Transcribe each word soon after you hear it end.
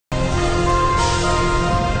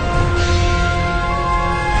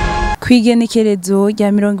Kw'igenekerezo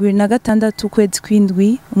rya 26 ukwezi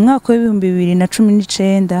kw'indwi umwaka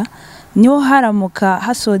w'2019 niho haramuka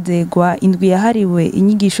hasozerwa indwi yahariwe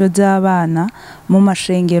inyigisho z'abana mu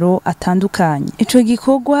mashengero atandukanye. Ico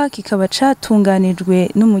gikorwa kikaba catunganijwe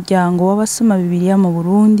n'umuryango w'abasoma Bibiliya mu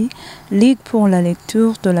Burundi, Ligue pour la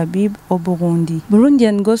lecture de la Bible au Burundi.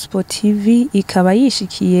 Burundian Gospel TV ikaba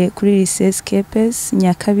yishikiye kuri lycée Skepes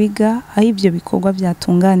Nyakabiga aho ivyo bikorwa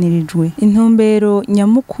vyatunganirijwe. Intumbero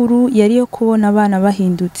nyamukuru yari yo kubona abana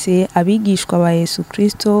bahindutse abigishwa ba Yesu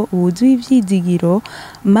Kristo buzuye ivyizigiro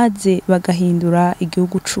maze bagahindura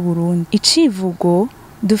igihugu c'u Burundi. Icivugo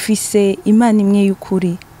dufise Imana imwe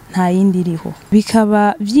y'ukuri nta yindi iriho.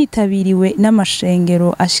 Bikaba vyitabiriwe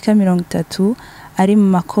n'amashengero ashika 30 ari mu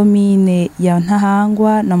makomine ya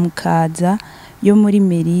Ntahangwa na Mukaza yo muri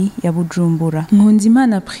meri ya Bujumbura.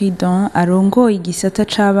 Nkunzimana Prudent arongoye igisata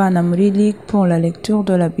c'abana muri Ligue pour la lecture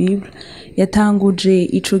de la Bible yatanguje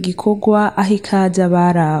ico gikorwa aho ikaza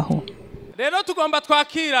baraho. Rero tugomba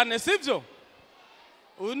twakirane sivyo?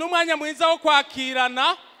 Uyu n'umwanya mwiza wo kwakirana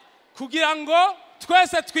kugira ngo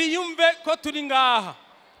twese twiyumve ko turi ngaha.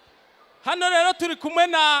 Hano rero turi kumwe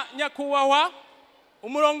na nyakubahwa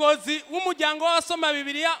umurongozi w'umuryango w'abasoma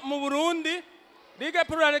Bibiliya mu Burundi, Ligue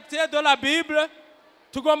pour la lecture de la Bible.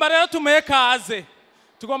 Tugomba rero tumuhe kaze.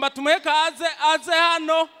 Aze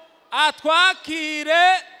hano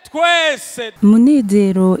atwakire twese.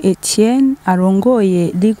 Munezero Etienne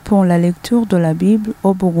arongoye Ligue pour la lecture de la Bible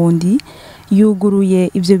au Burundi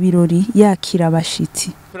yuguruye ivyo birori yakira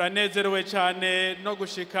abashitsi. Turanezerewe cyane no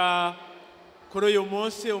gushika kuri uyu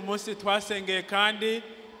munsi twasengeye kandi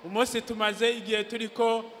umunsi tumaze igihe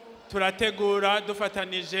turiko turategura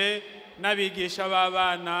dufatanije n'abigisha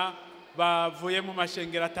b'abana bavuye mu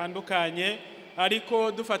mashengero atandukanye,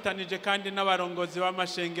 ariko dufatanije kandi n'abarongozi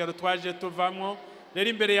b'amashengero twaje tuvamwo. Rero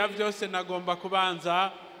imbere ya byose nagomba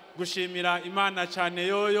kubanza gushimira Imana cyane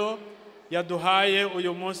yoyo yaduhaye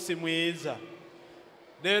uyu munsi mwiza.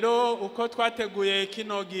 Rero uko twateguye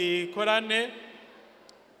kino gikorane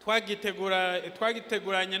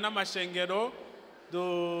twagiteguranye n'amashengero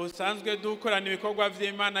dusanzwe dukorana ibikorwa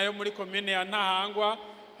vy'Imana yo muri komine ya Ntahangwa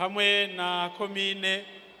hamwe na komine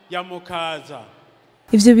ya Mukaza.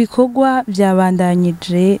 Ivyo bikorwa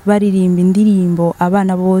vyabandanyije baririmba indirimbo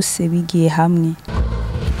abana bose bigiye hamwe.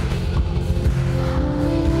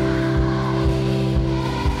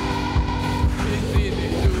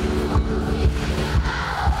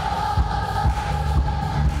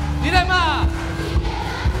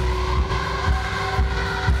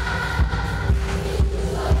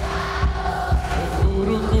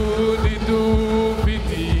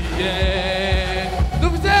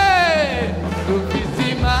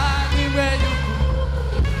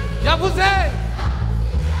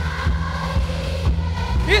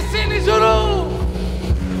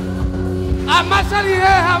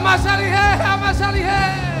 Amasalihe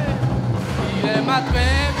ile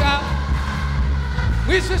matwenga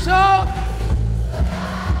wisho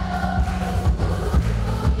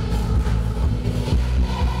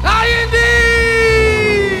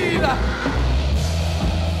Naindira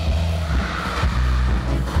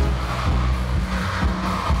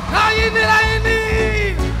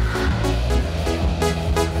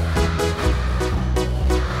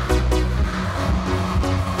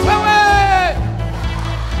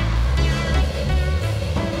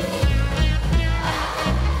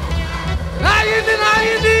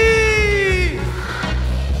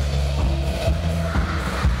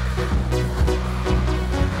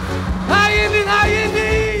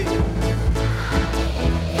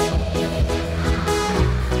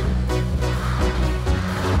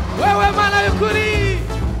wewe mana yukuri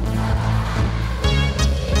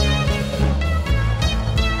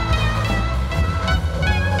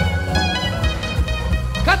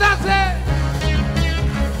kadase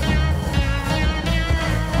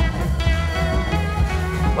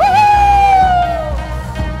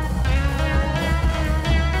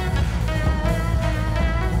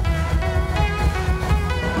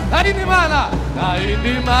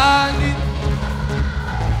Naindimani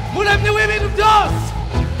muremye w'ibintu byose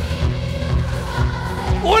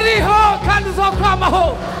uriho kandi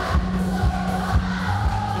uzokwamaho.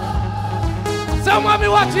 Se umwami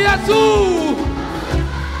wacu Yesu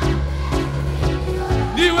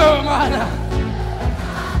ni wewe Mana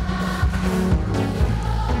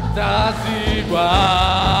ndasigwa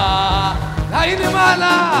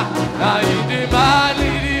Naindimani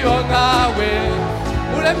iriho nkawe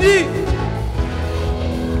muremyi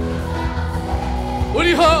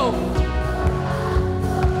uriho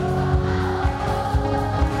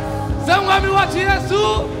se umwami wacu Yesu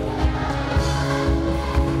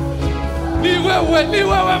ni wewe ni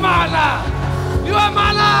wewe mana, ni wewe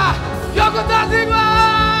mana, yakutazima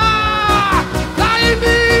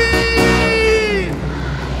laini.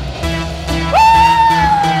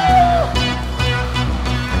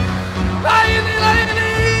 Laini,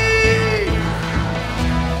 laini.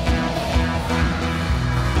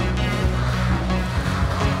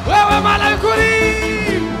 Wewe mana yukuri.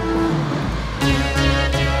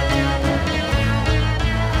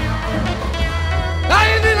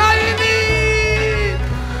 Laini, laini.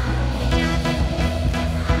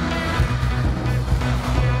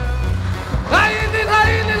 Laini,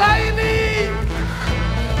 laini, laini.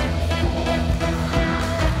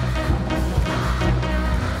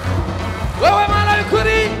 Wewe mana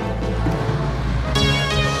yukuri.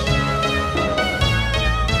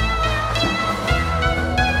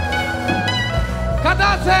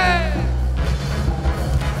 Kadase.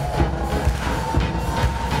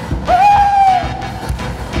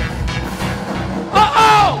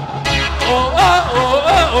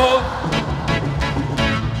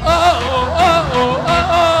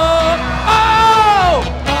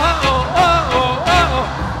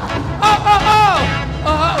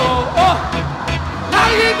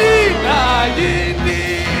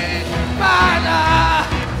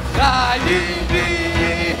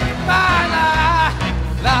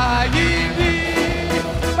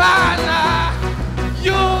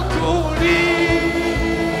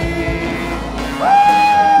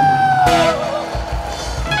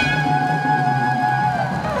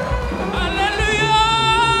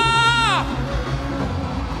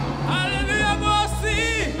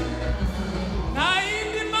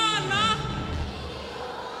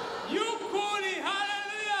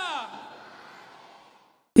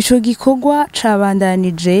 Ico gikorwa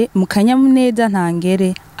cabandanije mu kanyamuneza ntangere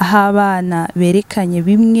aho abana berekanye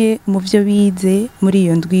bimwe mu vyo bize muri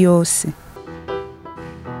iyo ndwi yose.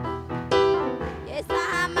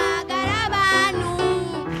 Ahamagara abantu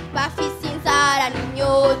bafise inzara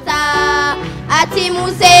n'inyota ati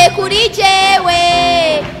muze kuri jewe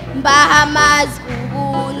mbaha amazi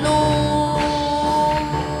ubuntu.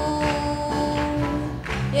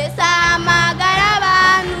 Ahamagara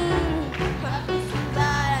abantu bafise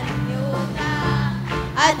inzara n'inyota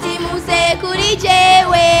ati muze kuri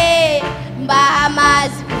jewe mbaha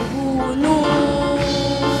amazi ubuntu.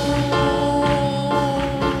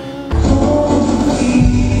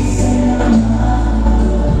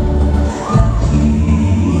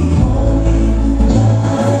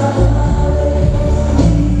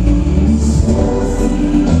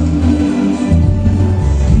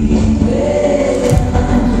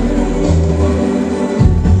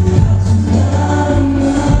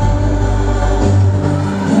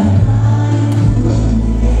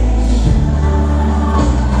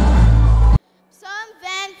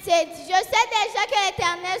 Je sais déjà que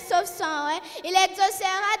l'Éternel sauve son roi, il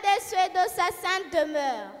exaucera des souhaits de sa sainte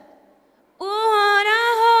demeure.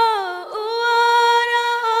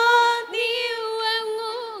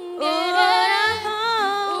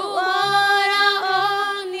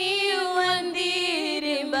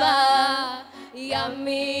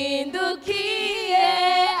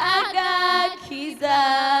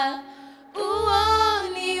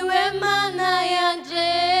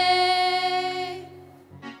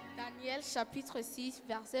 Chapitre 6,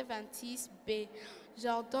 verset 26b.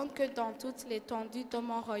 J'ordonne que dans toute l'étendue de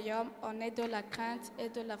mon royaume, on ait de la crainte et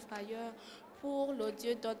de la frayeur pour le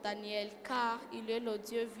Dieu de Daniel, car il est le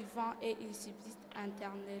Dieu vivant et il subsiste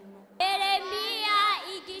éternellement. Yeremia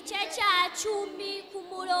igice ca 10 ku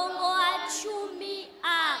murongo wa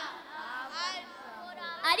 10a.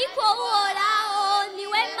 Ariko Uhoraho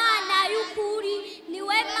niwe Mana y'ukuri,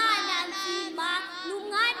 niwe Mana nzima,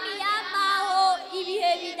 n'umwami yamaho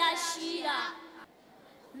ibihe bidashira.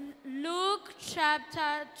 Luke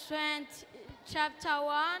chapter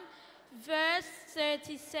 1, verse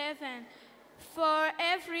 37. For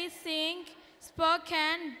everything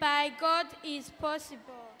spoken by God is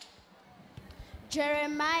possible.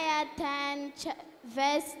 Jeremiah 10,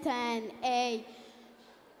 verse 10a.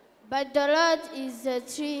 But the Lord is a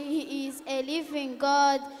tree, He is a living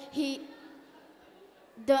God, He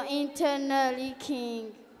the eternal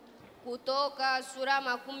King. Kutoka sura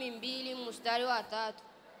 12 mstari wa 3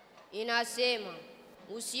 inasema,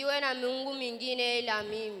 usiwe na miungu mingine ila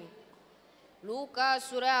mimi. Luka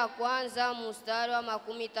sura ya 1 mstari wa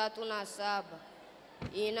 37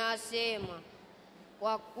 inasema,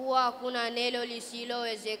 kwa kuwa hakuna neno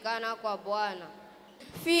lisilowezekana kwa Bwana.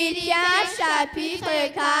 Philippiens chapitre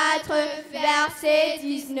 4, verset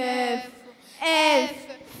 19. F.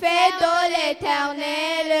 Fais de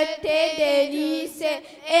l'Éternel tes délices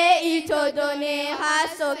et il te donnera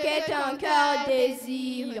ce que ton cœur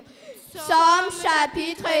désire. Psaume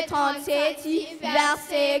chapitre 37,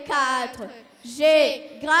 verset 4.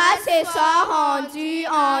 J'ai grâce et sort rendu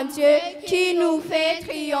en Dieu qui nous fait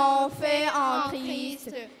triompher en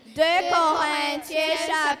Christ. 2 Corinthiens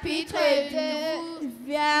chapitre 12,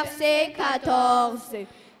 verset 14.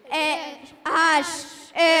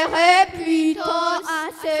 Heureux plutôt à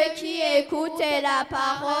ceux qui écoutent la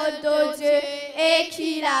parole de Dieu et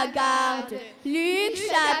qui la gardent. Luc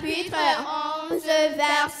chapitre 11,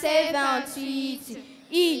 verset 28.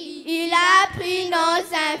 Il a pris nos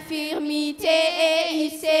infirmités et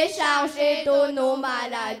il s'est chargé de nos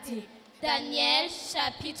maladies. Daniel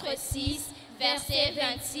chapitre 6, verset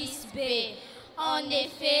 26b. En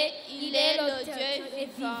effet, il est le Dieu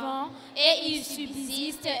vivant et il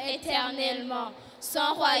subsiste éternellement.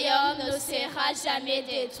 Son royaume ne sera jamais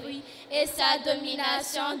détruit et sa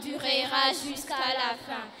domination durera jusqu'à la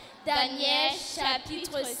fin. Daniel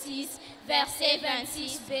chapitre 6, verset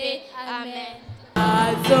 26b. Amen.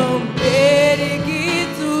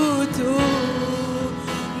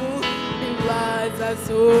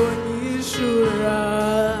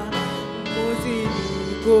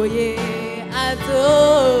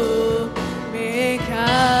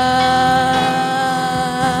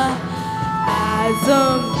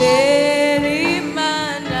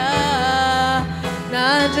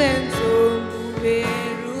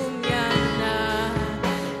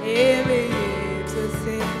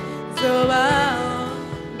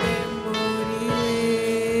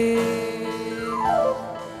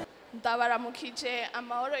 Ndabaramukije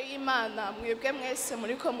amahoro y'Imana mwebwe mwese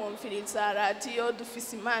muriko mwumviriza radio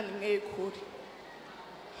dufise Imana imwe y'ukuri.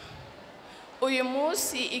 Uyu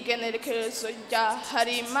munsi igenekerezo rya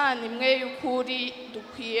hari Imana imwe y'ukuri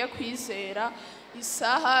dukwiye kwizera.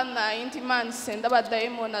 Isaha na yindi Imana isenda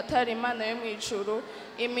abadayimoni atari Imana yo mw'ijuru.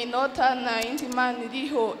 Iminota na yindi Imana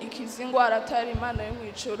iriho ikizingwara atari Imana yo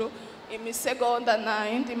mw'ijuru. Imisegonda na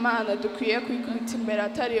yindi Imana dukwiye kwikubita imbere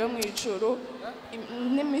atari yo mw'ijuru.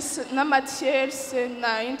 N'amatiyerse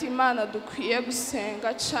na yindi Imana dukwiye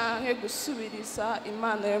gusenga canke gusubiriza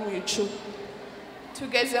Imana yo mw'ijuru.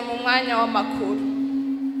 Tugeze mu mwanya w'amakuru.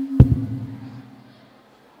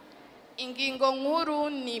 Ingingo nkuru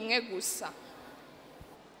ni imwe gusa.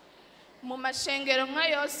 Mu mashengero nka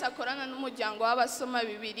yose akorana n'umuryango w'abasoma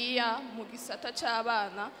Bibiliya mu gisata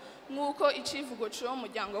c'abana, nk'uko icivugo c'uwo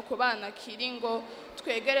muryango ku bana kiri ngo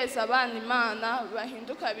twegereza abana Imana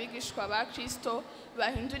bahinduka abigishwa ba Kristo,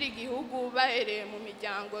 bahindura igihugu bahereye mu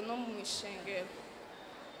miryango no mu mishengero.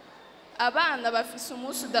 Abana bafise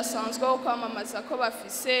umunsi udasanzwe wo kwamamaza ko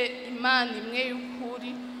bafise Imana imwe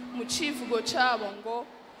y'ukuri mu civugo cabo ngo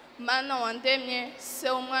Mana wandemye se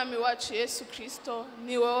umwami wacu Yesu Kristo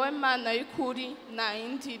ni wowe Mana y'ukuri na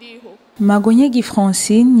yindi iriho. Magonyegi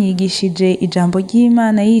Francine yigishije ijambo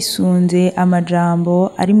ry'Imana yisunze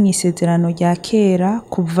amajambo ari mu isezerano rya kera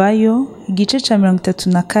kuvayo igice ca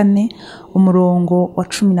 34 umurongo wa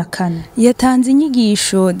 14. Yatanze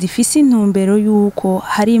inyigisho zifise intumbero yuko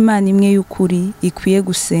hari Imana imwe y'ukuri ikwiye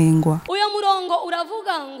gusengwa. Uyo murongo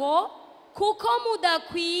uravuga ngo kuko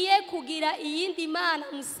mudakwiye kugira iyindi Mana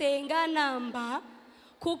musenga namba,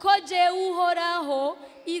 kuko je uhoraho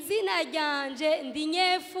izina ryanje ndi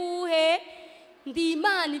nyefuhe ndi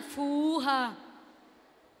Imana ifuha.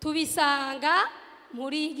 Tubisanga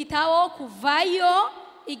muri gitabo kuvayo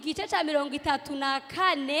igice ca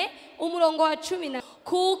 34 umurongo wa 10.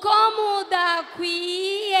 Kuko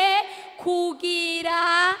mudakwiye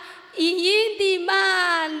kugira iyindi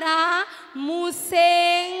Mana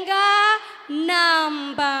musenga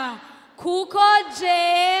namba, kuko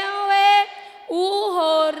jewe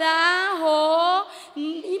uhoraho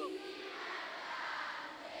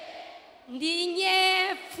ndi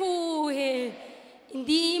nyefuhe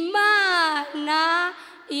ndi Imana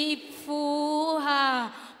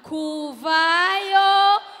ifuha.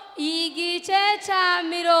 Kuvayo igice ca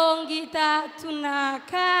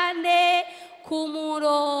 34 ku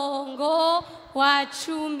murongo wa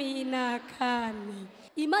 14.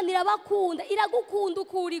 Imana irabakunda, iragukunda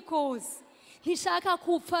uko uri kose. Ntishaka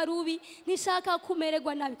kupfa rubi, ntishaka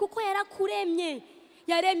kumererwa nabi, kuko yarakuremye.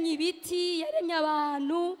 Yaremye ibiti, yaremye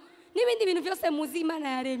abantu, n'ibindi bintu byose muzi Imana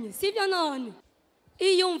yaremye. Sivyo none?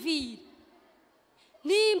 Iyumvire.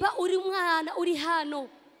 Nimba uri umwana uri hano,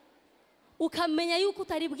 ukamenya yuko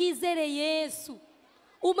utari bwizere Yesu,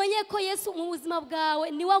 umenye ko Yesu mu buzima bwawe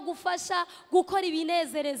niwe agufasha gukora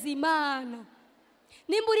ibinezereza Imana.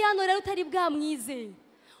 Nimba uri hano rero utari bwamwizere,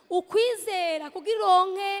 ukwizera kugira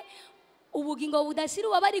uronke ubugingo budashira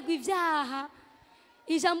ubabarirwa ivyaha,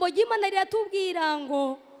 ijambo ry'Imana riratubwira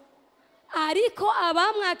ngo ariko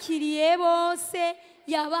abamwakiriye bose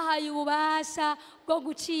yabahaye ububasha bwo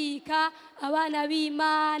gucika abana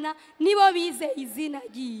b'Imana nibo bizeye izina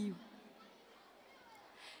ryiwe.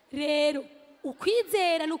 Rero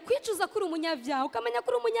ukwizera ni ukwicuza kuri umunyabyaha, ukamenya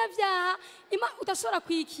kuri umunyabyaha udashobora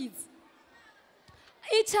kwikiza.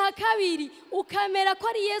 Icya kabiri, ukamera ko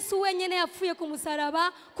ari Yesu wenyine yapfuye ku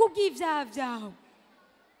musaraba kubw'ibyaha byawe.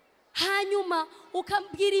 Hanyuma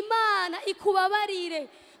ukabwira Imana ikubabarire,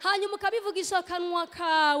 hanyuma ukabivugisha akanwa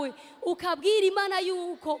kawe, ukabwira Imana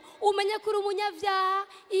yuko umenye kuri umunyabyaha,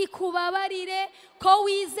 ikubabarire, ko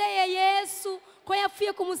wizeye Yesu ko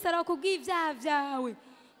yapfuye ku musaraba kubw'ibyaha byawe.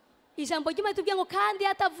 Ijambo ry'Imana tubwiye ngo kandi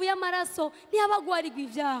hatavuye amaraso ntiyabagwarirwa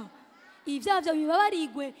ibyaha. Ibyaha byawe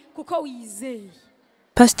bibabarigwe kuko wizeye.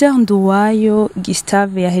 Pasteur Nduwayo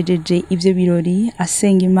Gustave yahejeje ivyo birori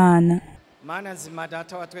asenga Imana. Mana nzima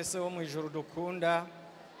data wa twese wo mu ijuru dukunda,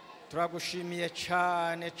 turagushimiye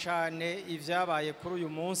cyane cyane ivyabaye kuri uyu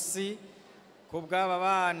munsi kubw'aba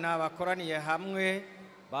bana bakoraniye hamwe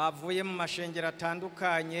bavuye mu mashengero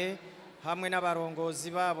atandukanye hamwe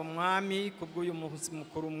n'abarongozi babo mwami kubw'uyu munsi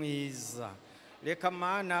mukuru mwiza. Reka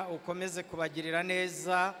Mana ukomeze kubagirira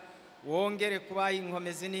neza, wongere kubaha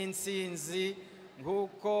inkomezi n'insinzi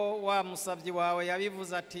nk'uko wa musavyi wawe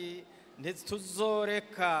yabivuze ati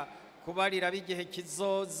ntituzoreka kubarira b'igihe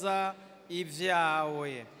kizoza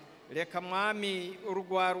ivyawe. Reka mwami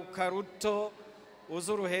urwaruka ruto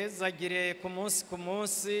uzuruhezagire ku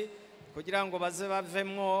munsi kugira ngo baze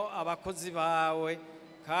bavemwo abakozi bawe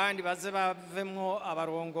kandi baze bavemwo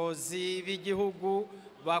abarongozi b'igihugu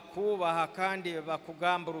bakubaha kandi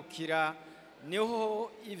bakugamburukira,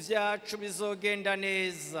 niho ivyacu bizogenda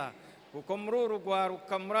neza. Kuko muri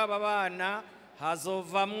urugwaruka muri aba bana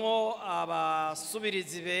hazovamwo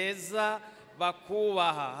abasubirizi beza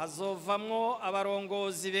bakubaha, hazovamwo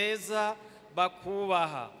abarongozi beza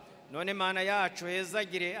bakubaha. None Mana yacu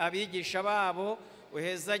hezagire abigisha babo,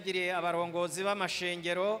 uhezagire abarongozi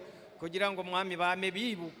b'amashengero kugira ngo mwami bame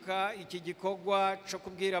bibuka iki gikorwa cyo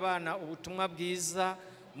kubwira abana ubutumwa bwiza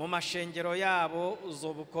mu mashengero yabo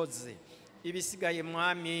uzobukoze. Ibisigaye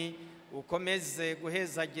mwami ukomeze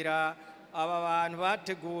guhezagira aba bantu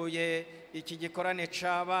bateguye iki gikorane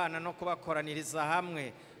c'abana no kubakoraniriza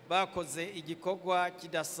hamwe bakoze igikorwa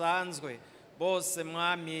kidasanzwe. Bose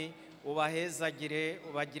mwami ubahezagire,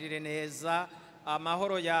 ubagirire neza,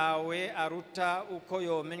 amahoro yawe aruta uko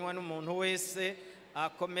yomenywa n'umuntu wese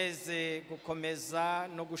akomeze gukomeza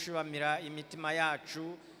no gushibamira imitima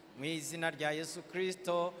yacu mu izina rya Yesu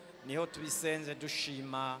Kristo niho tubisenze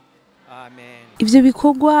dushima. Amen. Ivyo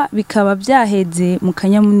bikorwa bikaba byaheze mu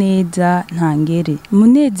kanyamuneza ntangere.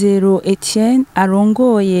 Munezero Etienne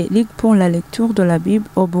arongoye Ligue pour la lecture de la Bible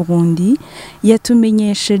au Burundi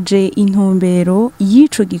yatumenyesheje intumbero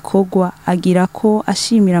y'ico gikorwa, agira ko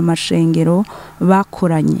ashimira amashengero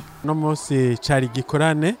bakoranye. No munsi cari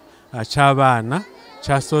gikorane c'abana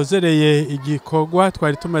casozereye igikorwa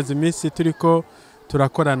twari tumaze iminsi turiko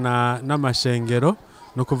turakorana n'amashengero,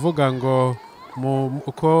 no kuvuga ngo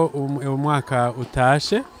uko umwaka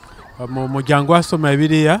utashe mu muryango wa Soma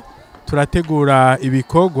Bibiliya turategura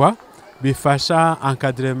ibikorwa bifasha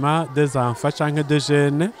encadrement des enfants canke des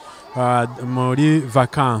jeunes muri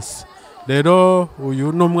vacances. Rero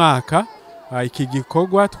uyu no mwaka iki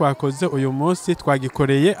gikorwa twakoze uyu munsi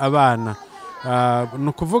twagikoreye abana.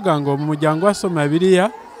 No kuvuga ngo mu muryango wa Soma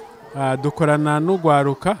Bibiliya dukorana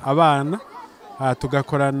n'ugwaruka abana,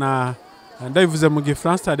 tugakorana ndabivuze mu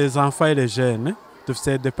Gifaransa les enfants et les jeunes.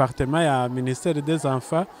 Dufise département ya ministère des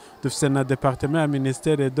enfants, dufise na département ya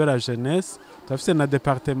ministère de la jeunesse, dufise na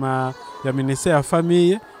département ya ministère ya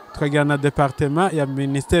famille, tukagira na département ya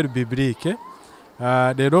ministère biblique.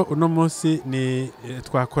 Rero uno munsi ni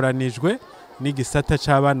twakoranijwe n'igisata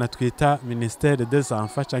c'abana twita ministère des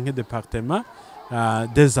enfants canke département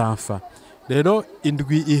des enfants. Rero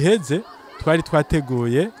indwi iheze twari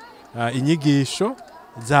twateguye inyigisho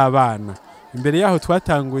z'abana. Imbere yaho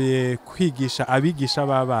twatanguye kwigisha abigisha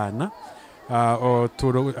b'abana,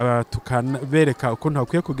 tukabereka ukuntu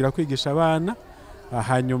hakwiye kugira kwigisha abana,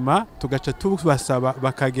 hanyuma tugaca tubasaba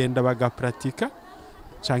bakagenda bagapratika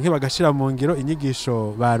canke bagashira mu ngiro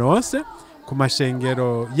inyigisho baronse ku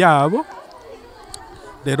mashengero yabo.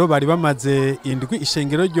 Rero bari bamaze indwi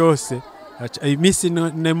ishengero ryose, imisi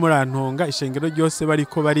ne murantunga ishengero ryose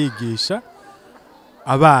bariko barigisha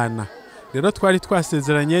abana. Rero twari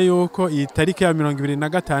twasezeranye yuko iyi tariki ya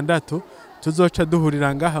 26 tuzoca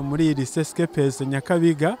duhurira ngaha muri lycée Skepes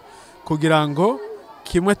Nyakabiga kugira ngo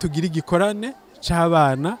kimwe tugira igikorane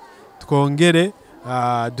c'abana, twongere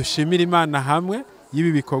dushimira Imana hamwe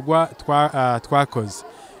y'ibi bikorwa twakoze.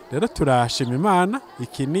 Rero turashima Imana,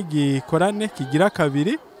 iki ni gikorane kigira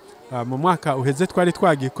kabiri mu mwaka uheze twari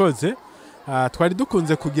twagikoze, twari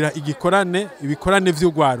dukunze kugira ibikorane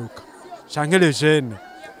vy'ugwaruka canke les jeunes,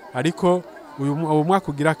 ariko uyu mwaka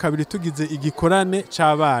ugira kabiri tugize igikorane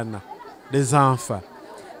c'abana les enfants.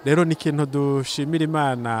 Rero ni ikintu dushimira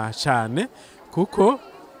Imana cyane, kuko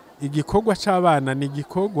igikorwa c'abana ni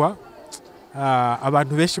igikorwa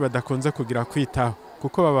abantu benshi badakunze kugira kwitaho,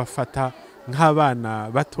 kuko babafata nk'abana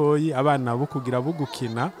batoyi, abana bo kugira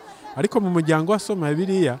bugukina. Ariko mu muryango wasoma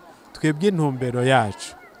Bibiliya twebwe intumbero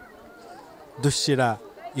yacu dushira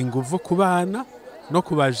inguvu ku bana no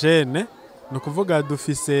ku bajene, no kuvuga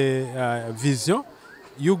dufise vision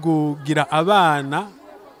yo kugira abana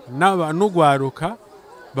n'ugwaruka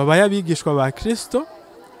babaye abigishwa ba Kristo,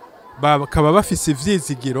 bakaba bafise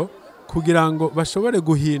ivyizigiro kugira ngo bashobore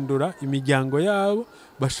guhindura imiryango yabo,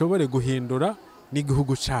 bashobore guhindura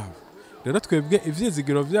n'igihugu cyabo. Rero twebwe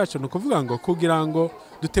ivyizigiro vyacu no kuvuga ngo kugira ngo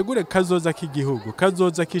dutegure kazoza k'igihugu,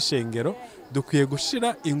 kazoza k'ishengero, dukwiye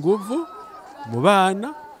gushira inguvu mu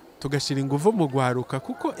bana, tugashira inguvu mu gwaruka,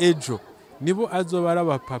 kuko ejo nibo azoba ari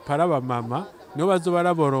abapapa n'abamama, nibo bazoba ari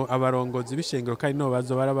abarongozi b'ishengero, kandi nibo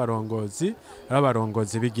bazoba ari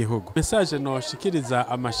abarongozi b'igihugu. Message noshikiriza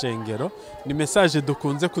amashengero ni message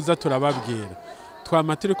dukunze kuza turababwira.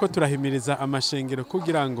 Twama turiko turahimiriza amashengero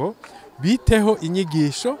kugira ngo biteho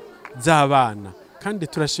inyigisho z'abana, kandi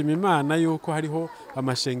turashima Imana yuko hariho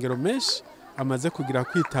amashengero menshi amaze kugira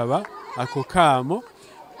kwitaba ako kamo,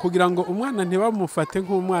 kugira ngo umwana ntibamufate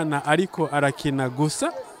nk'umwana ariko arakina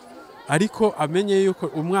gusa, ariko amenye yuko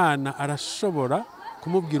umwana arashobora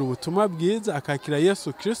kumubwira ubutumwa bwiza, akakira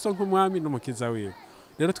Yesu Kristo nk'umwami n'umukiza wiwe.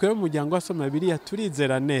 Rero twebwe mu muryango wasoma Bibiliya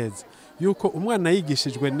turizera neza yuko umwana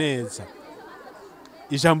yigishijwe neza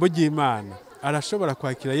ijambo ry'Imana arashobora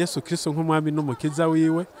kwakira Yesu Kristo nk'umwami n'umukiza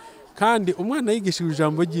wiwe, kandi umwana yigishijwe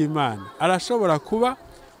ijambo ry'Imana arashobora kuba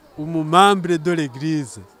umumambre de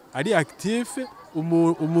l'église, ari actif,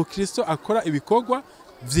 umukristo akora ibikorwa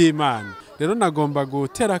vy'Imana. Rero nagomba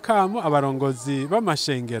gutera kamo abarongozi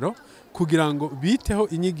b'amashengero kugira ngo biteho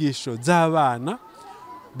inyigisho z'abana,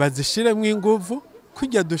 bazishiremwo inguvu,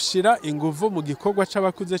 kujya dushira inguvu mu gikorwa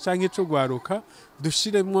c'abakuze canke c'ugwaruka,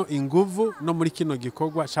 dushiremwo inguvu no muri kino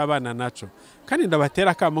gikorwa c'abana naco. Kandi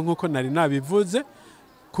ndabatera kamo nk'uko nari nabivuze,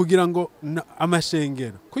 kugira ngo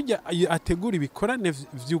amashengero kujya ategura ibikorane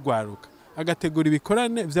vy'ugwaruka, agategura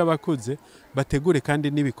ibikorane vy'abakuze, bategure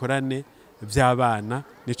kandi n'ibikorane vy'abana.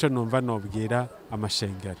 Nico numva nobwira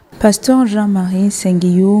amashengero. Pastor Jean-Marie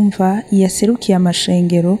Nsengiyumva yaserukiye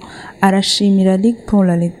amashengero arashimira Ligue pour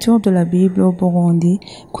la lecture de la Bible au Burundi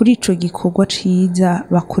kuri ico gikorwa ciza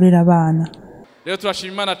bakorera abana. Rero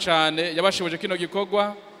turashima Imana cyane yabashoboje kino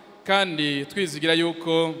gikorwa, kandi twizigira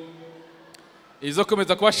yuko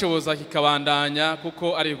izokomeza kubashoboza kikabandanya,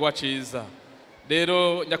 kuko ari igwa ciza.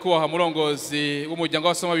 Rero nyakubahwa murongozi w'umuryango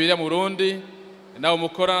wasoma Bibiliya mu Burundi, nawe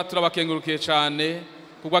mukora turabakengurukiye cyane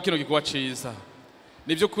kugwa kino gikorwa ciza.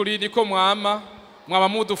 Nivyo kuri niko mwama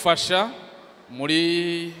mudufasha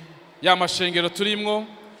muri ya mashengero turimwo,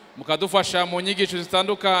 mukadufasha mu nyigisho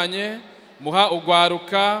zitandukanye, muha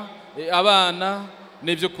ugwaruka abana.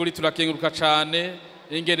 Nivyo kuri turakenguruka cyane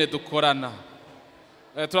ingene dukorana.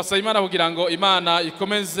 Turasaba Imana kugira ngo Imana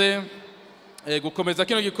ikomeze gukomeza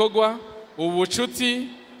kino gikorwa, ubucuti,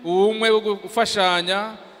 ubumwe bwo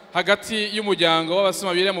gufashanya hagati y'umuryango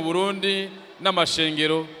w'abasoma Bibiliya mu Burundi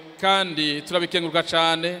n'amashengero, kandi turabikenguruka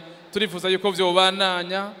cyane. Turifuza yuko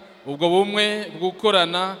vyobananya ubwo bumwe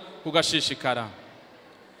gukorana kugashishikara.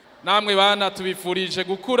 Namwe bana tubifurije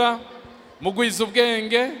gukura, mugwiza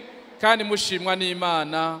ubwenge, kandi mushimwa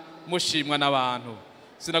n'Imana, mushimwa n'abantu.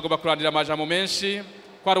 Sinagomba kurandira amajambo menshi,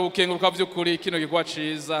 kwari ubukenguruka vy'ukuri kino gikorwa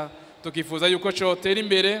ciza. Tukifuza yuko cotera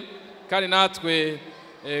imbere, kandi natwe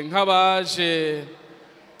nk'abaje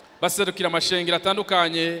baserukira amashengero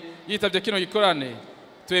atandukanye yitavye kino gikorane,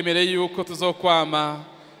 twemereye yuko tuzokwama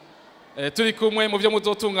turi kumwe mu byo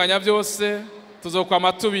muzotunganya byose,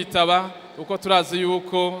 tuzokwama tubitaba, uko turazi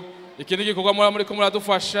yuko ikindi gikorwa muri ko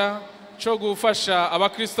muradufasha cyo gufasha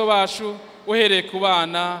abakristo bacu uhereye ku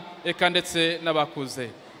bana eka ndetse n'abakuze.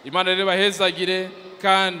 Imana rero bahezagire,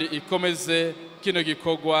 kandi ikomeze kino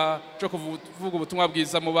gikorwa cyo kuvuga ubutumwa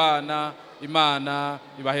bwiza mu bana. Imana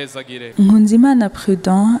ibahezagire. Nkunzimana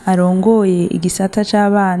Prudent arongoye igisata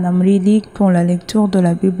c'abana muri Ligue pour la lecture de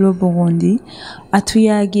la Bible au Burundi,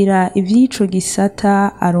 atuyagira ivy'ico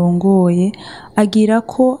gisata arongoye, agira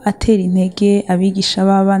ko atera intege abigisha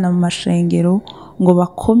b'abana mu mashengero ngo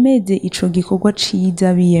bakomeze ico gikorwa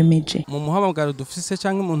ciza biyemeje. Mu muhamagaro dufise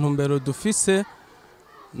canke mu ntumbero dufise,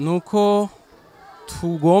 nuko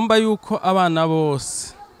tugomba yuko abana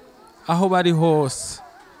bose aho bari hose,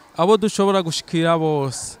 abo dushobora gushikira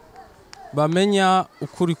bose, bamenya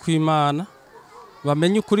ukuri kw'Imana,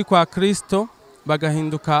 bamenye ukuri kwa Kristo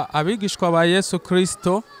bagahinduka abigishwa ba Yesu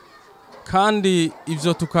Kristo, kandi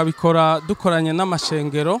ivyo tukabikora dukoranye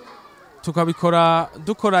n'amashengero, tukabikora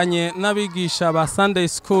dukoranye n'abigisha ba Sunday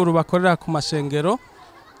School bakorera ku mashengero,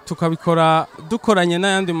 tukabikora dukoranye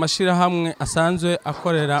n'ayandi mashirahamwe asanzwe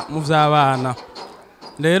akorera mu vy'abana.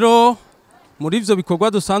 Rero muri ivyo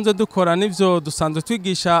bikorwa dusanzwe dukora n'ivyo dusanzwe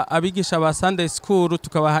twigisha abigisha ba Sunday School,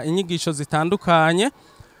 tukabaha inyigisho zitandukanye,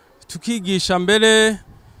 tukigisha mbere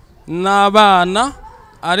n'abana,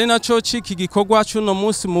 ari naco ciki gikorwa cy'uno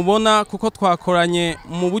munsi mubona, kuko twakoranye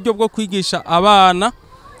mu buryo bwo kwigisha abana,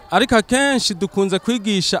 ariko akenshi dukunze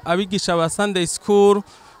kwigisha abigisha ba Sunday School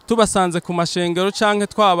tubasanze ku mashengero canke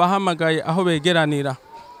twabahamagaye aho begeranira.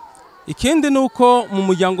 Ikindi nuko mu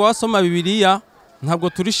muryango wasoma Bibiliya ntabwo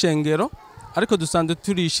turi shengero, ariko dusanzwe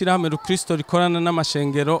turi ishirahamwe Kristo rikorana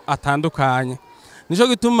n'amashengero atandukanye. Nico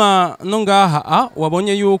gituma no ngaha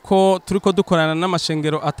wabonye yuko turiko dukorana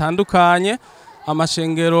n'amashengero atandukanye,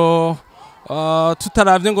 amashengero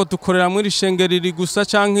tutaravye ngo dukorera muri shengero iri gusa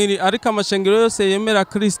canke iri, ariko amashengero yose yemera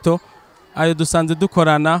Kristo ayo dusanzwe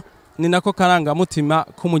dukorana, ni nako karangamutima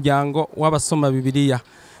k'umuryango w'abasoma Bibiliya.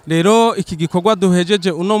 Rero iki gikorwa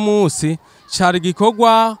duhejeje uno munsi cari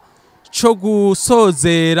gikorwa co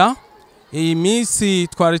gusozera iyi minsi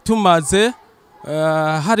twari tumaze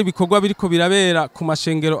hari ibikorwa biriko birabera ku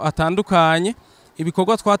mashengero atandukanye,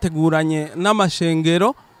 ibikorwa twateguranye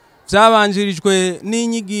n'amashengero vyabanjirijwe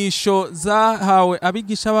n'inyigisho zahawe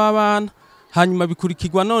abigisha b'abana, hanyuma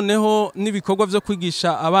bikurikirwa noneho n'ibikorwa vyo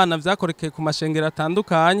kwigisha abana vyakorekeye ku mashengero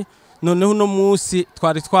atandukanye, noneho uno munsi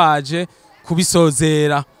twari twaje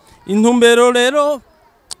kubisozera. Intumbero rero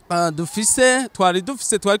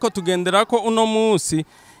twariko tugenderako uno munsi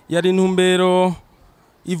yari intumbero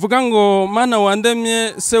ivuga ngo Mana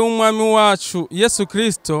wandemye se w'umwami wacu Yesu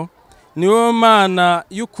Kristo niwe Mana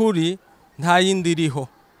y'ukuri nta yindi iriho.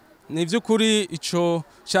 Ni vy'ukuri ico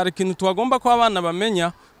cari ikintu twagomba ko abana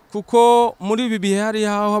bamenya, kuko muri ibi bihe hari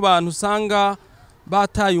aho abantu usanga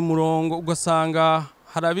bataye umurongo, ugasanga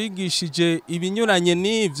harabigishije ibinyuranye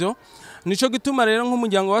n'ivyo. Nico gituma rero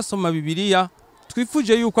nk'umuryango wasoma Bibiliya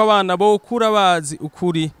twifuje yuko abana bo kura bazi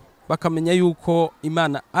ukuri, bakamenya yuko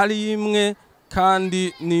Imana ari imwe,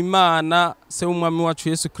 kandi ni Imana se w'umwami wacu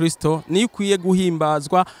Yesu Kristo niyo ikwiye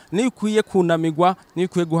guhimbazwa, niyo ikwiye kunamigwa, niyo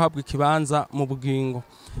ikwiye guhabwa ikibanza mu bugingo.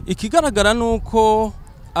 Ikigaragara nuko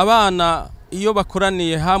abana iyo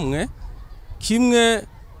bakoraniye hamwe, kimwe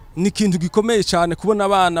ni ikintu gikomeye cyane kubona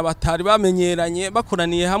abana batari bamenyeranye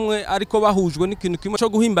bakoraniye hamwe ariko bahujwe n'ikintu kimwe cyo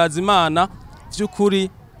guhimbaza Imana. Vy'ukuri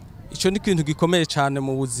ico ni ikintu gikomeye cyane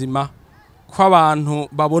mu buzima, ko abantu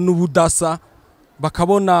babona ubudasa,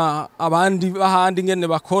 bakabona abandi bahandi ngene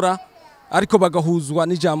bakora, ariko bagahuzwa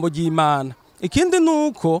n'ijambo ry'Imana. Ikindi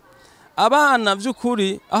nuko abana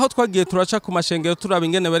vy'ukuri aho twagiye turaca ku mashengero turaba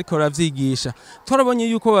ingene bariko baravyigisha, turabonye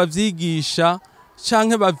yuko bavyigisha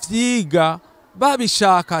canke bavyiga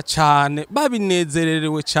babishaka cyane,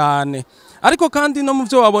 babinezererewe cyane. Ariko kandi no mu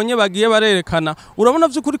byo wabonye bagiye barerekana, urabona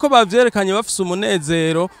vy'ukuri ko bavyerekanye bafise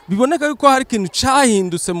umunezero, biboneka yuko hari ikintu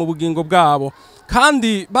cahindutse mu bugingo bwabo.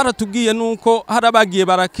 Kandi baratubwiye nuko harabagiye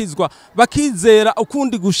barakizwa, bakizera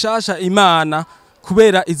ukundi gushasha Imana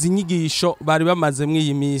kubera izi nyigisho bari bamaze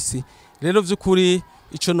mw'iyi misi. Rero vy'ukuri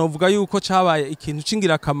ico novuga yuko cabaye ikintu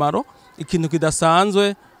cingira kamaro, ikintu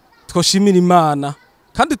kidasanzwe, twoshimira Imana.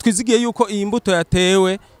 Kandi twizigiye yuko iyi mbuto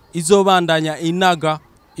yatewe izobandanya inaga,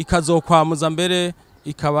 ikazokwamuza mbere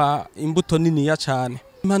ikaba imbuto nini ya cyane.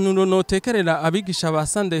 Impanuro notekerera abigisha ba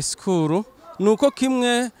Sunday School nuko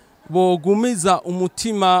kimwe bogumiza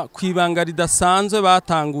umutima kwibanga ridasanzwe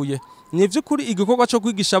batanguye. Ni vy'ukuri igikorwa cyo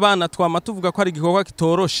kwigisha abana twama tuvuga ko ari igikorwa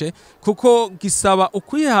kitoroshe, kuko gisaba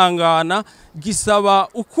ukwihangana, gisaba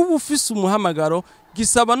ukuba ufise umuhamagaro,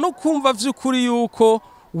 gisaba no kumva vy'ukuri yuko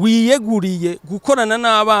wiyeguriye gukorana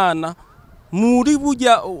n'abana muri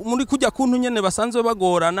kujya kuntu nyene basanzwe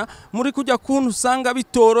bagorana, muri kujya kuntu usanga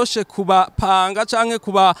bitoroshe kubapanga canke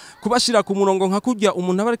kubashira ku murongo nka kujya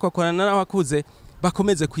umuntu aba ariko akorana n'abakuze.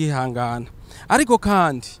 Bakomeze kwihangana, ariko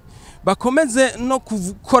kandi bakomeze no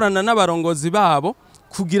gukorana n'abarongozi babo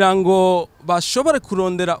kugira ngo bashobore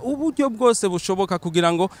kurondera uburyo bwose bushoboka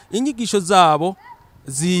kugira ngo inyigisho zabo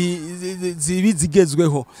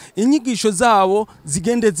zigezweho, inyigisho zabo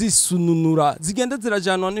zigende zisununura, zigende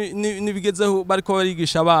zirajanwa n'ibigezeho bariko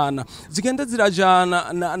barigisha abana, zigende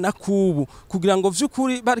zirajana na kubu, kugira ngo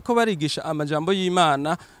vy'ukuri bariko barigisha amajambo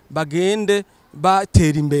y'Imana bagende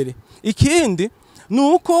batera imbere. Ikindi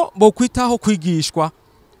nuko bokwitaho kwigishwa,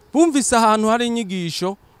 bumvise ahantu hari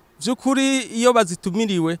inyigisho vy'ukuri iyo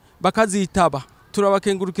bazitumiriwe bakazitaba.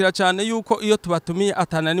 Turabakengurukira cyane yuko iyo tubatumiye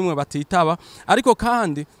atana nimwe batitaba, ariko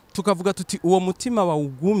kandi tukavuga tuti uwo mutima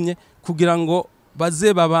bawugumye kugira ngo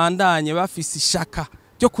baze babandanye bafise ishaka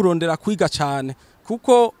ryo kurondera kwiga cyane,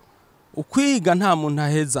 kuko ukwiga nta muntu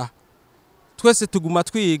aheza. Twese tuguma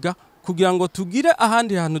twiga kugira ngo tugire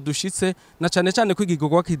ahandi hantu dushitse, na cyane cyane kwiga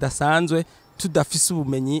igikorwa kidasanzwe tudafise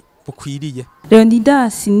ubumenyi bukwiriye.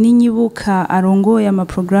 Leonidas Ninyibuka arongoye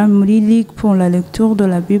amaprograme muri Ligue pour la lecture de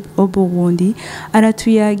la Bible au Burundi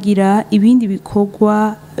aratuyagira ibindi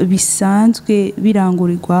bikorwa bisanzwe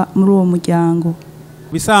birangurirwa muri uwo muryango.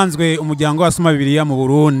 Bisanzwe umuryango wasoma Bibiliya mu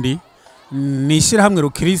Burundi ni ishyirahamwe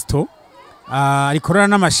rukristo rikorana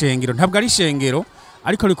n'amashengero, ntabwo ari ishengero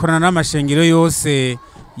ariko rikorana n'amashengero yose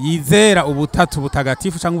yizera ubutatu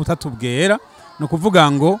butagatifu cyangwa ubutatu bwera. No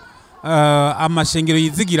kuvuga ngo amashengero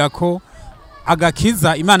yizigira ko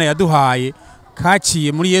agakiza Imana yaduhaye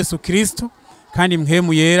kaciye muri Yesu Kristo, kandi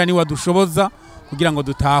mpemu yera ni wadushoboza kugira ngo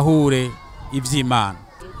dutahure ivy'Imana.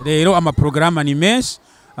 Rero amaprograma ni menshi.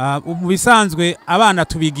 Mu bisanzwe abana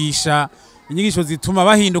tubigisha inyigisho zituma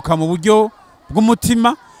bahinduka mu buryo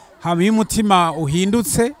bw'umutima. Hama iyo umutima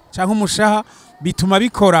uhindutse cyangwa umushaha bituma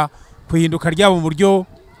bikora kuhinduka ryabo mu buryo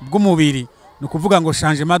bw'umubiri. No kuvuga ngo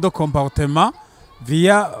changement de comportement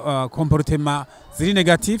via comportement ziri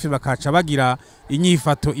negatif, bakaca bagira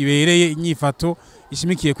inyifato ibereye, inyifato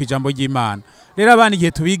ishimikiye ku ijambo ry'Imana. Rero abana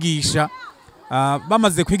igihe tubigisha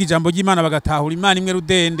bamaze kwiga ijambo ry'Imana bagatahura Imana imwe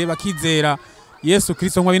rudende, bakizera Yesu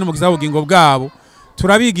Kristo nk'abino mugiza ubugingo bwabo,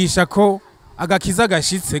 turabigisha ko agakiza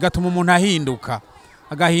gashitse gatuma umuntu ahinduka,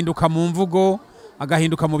 agahinduka mu mvugo,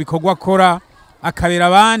 agahinduka mu bikorwa akora, akabera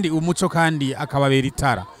abandi umuco kandi akababera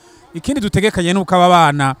itara. Ikindi dutegekanye nuko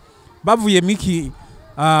abana bavuye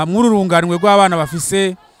muri urunganwe rw'abana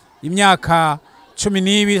bafise imyaka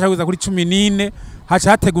 12 cyangwa kuri 14 haca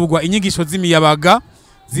hategurwa inyigisho z'imiyabaga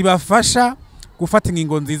zibafasha gufata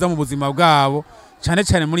ingingo nziza mu buzima bwabo, cyane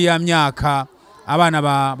cyane muri ya myaka abana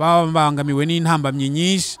babangamiwe n'intambamye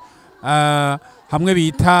nyinshi, hamwe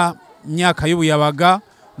bita imyaka y'ubuyabaga.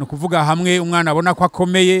 No kuvuga hamwe umwana abona ko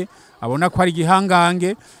akomeye, abona ko ari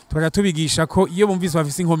gihangange, turaja tubigisha ko iyo bumvise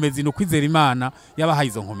bafise inkomezi no kwizera Imana yabahaye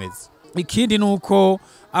izo nkomezi. Ikindi nuko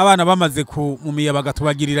abana bamaze mu miyabaga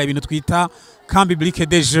tubagirira ibintu twita camp biblique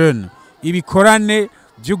des jeunes, ibikorane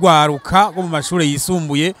by'ugwaruka go mu mashuri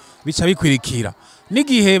yisumbuye bica bikwirikira.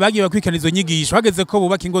 Nigihe bagiye bakwikana izo nyigisho hageze ko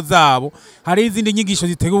bubaka ingo zabo, hari izindi nyigisho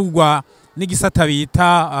zitegurwa n'igisata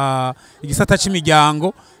bita igisata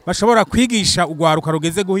cy'imiryango, bashobora kwigisha ugwaruka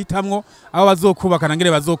rugeze guhitamwo aho bazokubakana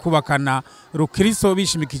ngere bazokubakana rukristo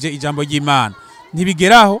bishimikije ijambo ry'Imana.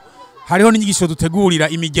 Ntibigeraho, hariho n'inyigisho dutegurira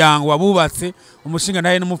imiryango wabubatse, umushinga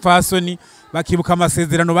naye n'umupfasoni, bakibuka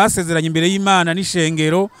amasezerano basezeranye imbere y'Imana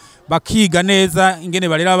n'ishengero, bakiga neza ingene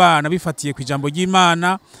barera abana bifatiye ku ijambo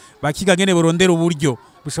ry'Imana, bakiga ngene borondera uburyo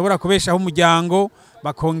bushobora kubeshaho umuryango,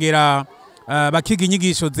 bakongera bakiga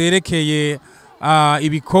inyigisho zerekeye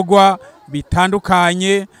ibikorwa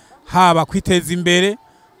bitandukanye, haba kwiteza imbere,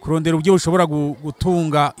 kurondera uburyo bushobora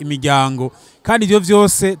gutunga imiryango. Kandi ibyo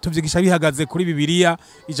byose tuvyigisha bihagaze kuri Bibiliya,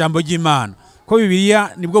 ijambo ry'Imana, ko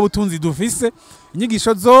Bibiliya nibwo butunzi dufise.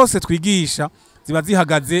 Inyigisho zose twigisha ziba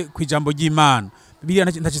zihagaze ku ijambo ry'Imana. Bibiliya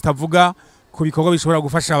ntacitavuga ku bikorwa bishobora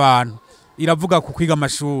gufasha abantu, iravuga ku kwiga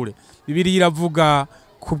amashure. Bibiliya iravuga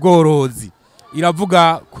ku bworozi,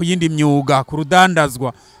 iravuga ku yindi myuga, ku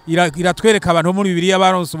rudandazwa. Iratwereka abantu muri Bibiliya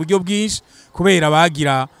baronse uburyo bwinshi kubera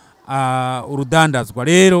bagira urudandazwa.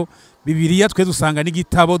 Rero Bibiliya twe dusanga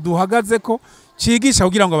n'igitabo duhagaze ko cigisha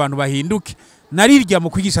kugira ngo abantu bahinduke. Narirya mu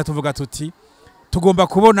kwigisha tuvuga tuti tugomba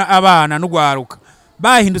kubona abana n'ugwaruka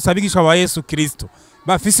bahindutse abigishwa ba Yesu Kristo,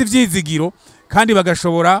 bafise ivyizigiro kandi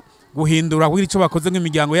bagashobora guhindura kugira ico bakoze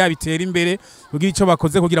nk'imiryango yabo itera imbere, kugira ico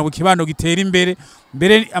bakoze kugira ngo kibano gitera imbere,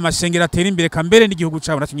 mbere amashengero atera imbere, kambere n'igihugu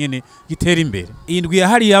cabo naco nyene gitera imbere. Indwi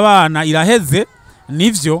yahariye abana iraheze,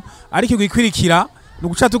 nivyo ariko gikwirikira no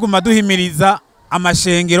guca tuguma duhimiriza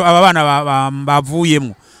amashengero aba bana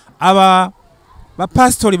bavuyemo. Aba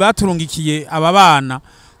bapastori baturungikiye aba bana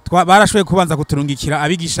barashoboye kubanza kuturungikira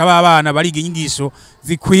abigisha b'abana bariga inyigisho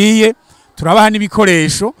zikwiye, turabaha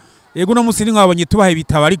n'ibikoresho. Yego no musi mwabonye tubaha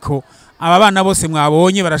ibitabo, ariko aba bana bose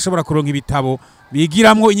mwabonye barashobora kuronka ibitabo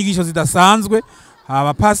bigiramwo inyigisho zidasanzwe.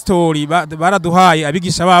 Abapastori baraduhaye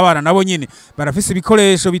abigisha b'abana nabo nyene barafise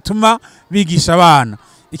ibikoresho bituma bigisha abana.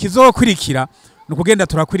 Ikizokurikira no kugenda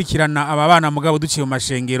turakurikirana aba bana mugabo duciye mu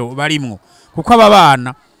mashengero barimwo, kuko aba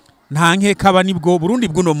bana nta nkeka nibwo Burundi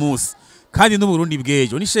bw'uno musi, kandi no Burundi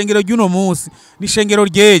bw'ejo, ni shengero ry'uno musi, ni shengero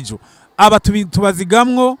ry'ejo. Aba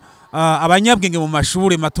tubazigamwo abanyabwenge mu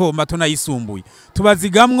mashure mato mato nayisumbuye,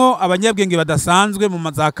 tubazigamwo abanyabwenge badasanzwe mu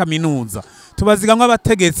za kaminuza, tubazigamwo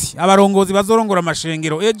abategetsi, abarongozi bazorongora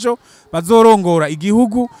amashengero ejo, bazorongora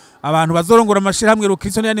igihugu, abantu bazorongora amashirahamwe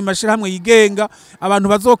rukristo n'ayandi mashirahamwe yigenga, abantu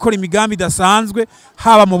bazokora imigambi idasanzwe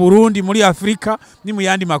haba mu Burundi, muri Afrika ni mu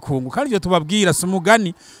yandi makungu. Kandi ivyo tubabwira si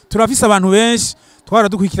umugani, turafise abantu benshi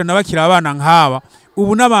twaradukurikirana bakira abana nk'aba.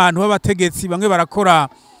 Ubu n'abantu b'abategetsi bamwe barakora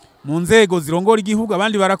mu nzego zirongora igihugu,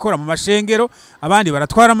 abandi barakora mu mashengero, abandi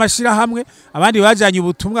baratwara amashirahamwe, abandi bajanye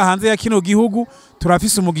ubutumwa hanze ya kino gihugu.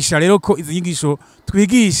 Turafise umugisha rero ko izi nyigisho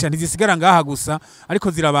twigisha ntizisigara ngaha gusa,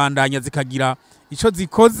 ariko zirabandanya zikagira ico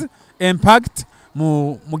zikoze impact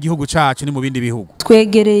mu gihugu cacu ni mu bindi bihugu.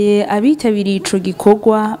 Twegereye abitabiriye ico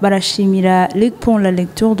gikorwa barashimira Ligue pour la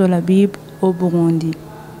lecture de la Bible au Burundi.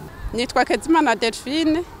 Nitwa Kezimana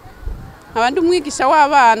Delphine, abandi umwigisha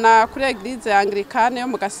w'abana kuri Eglise Anglikane yo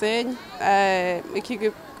mu Gasenyi. Iki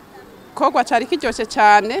gikorwa cari kiryoshe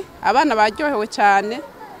cyane, abana baryohewe cyane.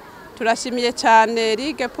 Turashimiye cyane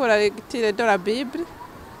Ligue pour la lecture de la Bible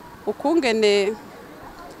ukungene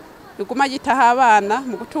iguma yitaha abana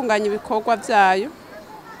mu gutunganya ibikorwa byayo.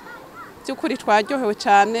 By'ukuri twaryohewe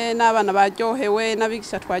cyane, n'abana baryohewe,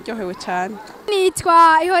 n'abigisha twaryohewe cyane.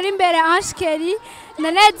 Nitwa Ihorimbere Anshkeri,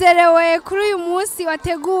 nanezerewe kuri uyu munsi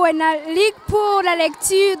wateguwe na Ligue pour la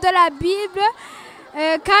lecture de la Bible,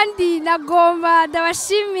 kandi nagomba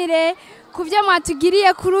ndabashimire ku byo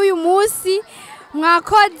mwatugiriye kuri uyu munsi.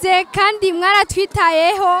 Mwakoze kandi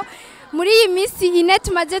mwaratwitayeho muri iyi minsi ine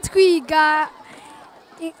tumaze twiga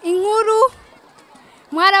inkuru,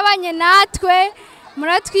 mwarabanye natwe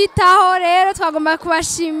muratwitaho, rero twagomba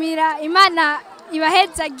kubashimira. Imana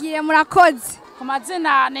ibahezagire, murakoze. Ku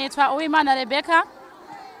mazina nitwa Uwimana Rebecca,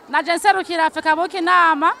 naje nserukira Afrika mu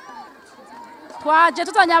kinama. Twaje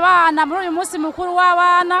tuzanya abana muri uyu munsi mukuru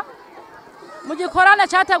w'abana mu gikorane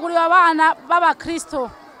cyateguriwe abana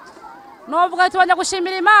b'abakristo. Novuga tubanje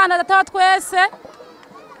gushimira Imana Data wa twese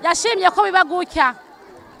yashimye ko biba gutya,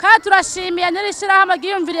 kandi turashimiye n'irishirahamwe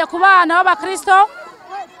ryiyumviriye ku bana b'abakristo,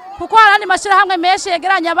 kuko harandi mashirahamwe menshi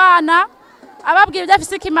yegeranye abana ababwira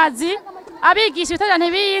ibyafise ikimazi, abigisha ibitaja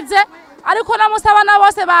ntibize, ariko namusi abana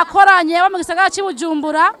bose bakoranye bo mu gisagara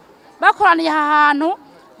cy'Ibujumbura bakoraniye aha hantu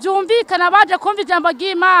byumvikana baje kumva ijambo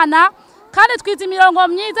ry'Imana, kandi twize imirongo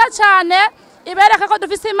myiza cyane ibereka ko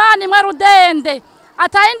dufise Imana imwe rudende,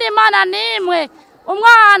 atayindi Imana nimwe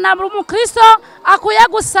umwana w'umukristo akuye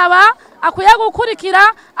gusaba, akuye gukurikira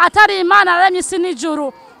atari Imana yaremye isi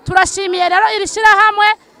n'ijuru. Turashimiye rero irishirahamwe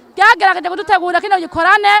ryagerageje kudutegura kino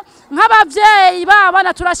gikorane nk'abavyeyi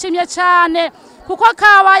b'abana. Turashimiye cyane kuko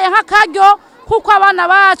kabaye nk'akaryo kuko abana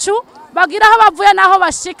bacu bagira aho bavuye naho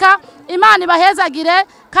bashika. Imana ibahezagire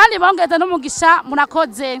kandi bongeze n'umugisha.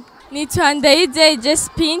 Murakoze. Nitwa Ndayide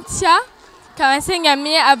Jespintia,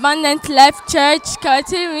 kabasengamiye Abundant Life Church, kaba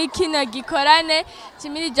turi muri kino gikorane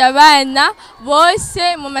kimirije abana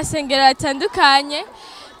bose mu masengero atandukanye.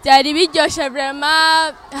 Byari biryoshe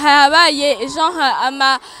vraiment, habaye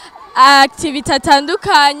ama activité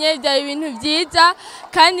atandukanye, byari ibintu byiza,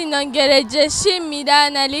 kandi nongereje shimira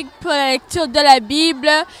na Ligue pour la lecture de la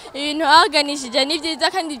Bible. Ibintu organishije ni byiza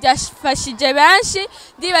kandi byafashije benshi,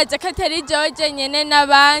 ndibaza ko atari George nyene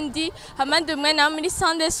n'abandi hamandi umwe na muri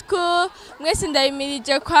Sunday school. Mwese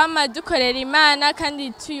ndayimirije kwama dukorera Imana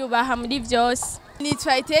kandi tuyubaha muri byose.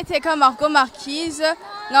 Nitwa Iteteka Margot Marquise,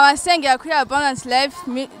 nkabasengera kuri Abundant Life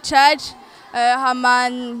Church.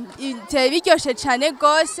 Byari biryoshe cyane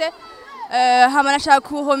rwose. Nashaka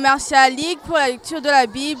kuremercier Ligue pour la lecture de la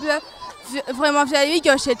Bible. Vraiment byari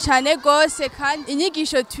biryoshe cyane rwose, kandi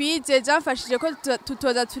inyigisho twize zamfashije ko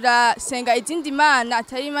tutoza turasenga izindi mana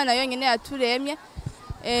atari Imana yonyine yaturemye,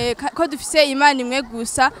 ko dufise Imana imwe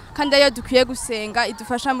gusa kandi ariyo dukwiye gusenga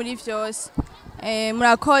idufasha muri byose.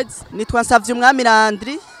 Murakoze. Nitwa Nsavye Umwami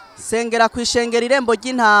Landry, sengera ku ishengero Irembo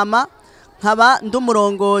ry'Intama, nkaba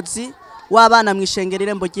ndumurongozi w'abana mu ishengero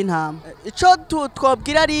Irembo ry'Intama. Ico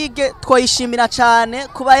twobwira Ligue, twoyishimira cyane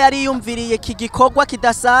kuba yari yumviriye iki gikorwa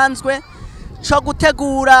kidasanzwe cyo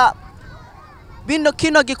gutegura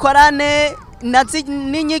kino gikorane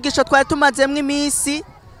n'inyigisho twari tumazemwe iminsi.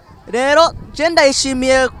 Rero je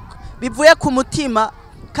ndayishimiye bivuye ku mutima,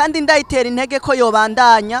 kandi ndayitera intege ko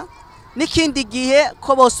yobandanya n'ikindi gihe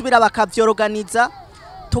ko bosubira bakavyorganiza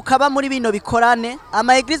tukaba muri bino bikorane.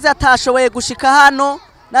 Ama eglise atashoboye gushika hano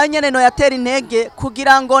nayo nyene no yatera intege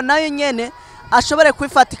kugira ngo nayo nyene ashobore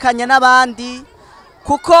kwifatikanya n'abandi,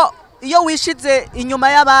 kuko iyo wishize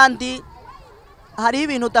inyuma y'abandi hari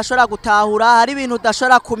ibintu udashobora gutahura, hari ibintu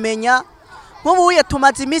udashobora kumenya. Nk'ubuye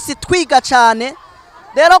tumaze iminsi twiga cyane,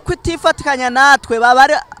 rero kwitifatikanya natwe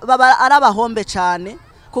baba arabahombe cyane,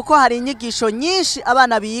 kuko hari inyigisho nyinshi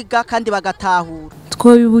abana biga kandi bagatahura.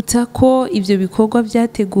 Twabibutsa ko ivyo bikorwa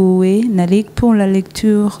byateguwe na Ligue pour la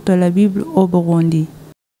lecture de la Bible au Burundi.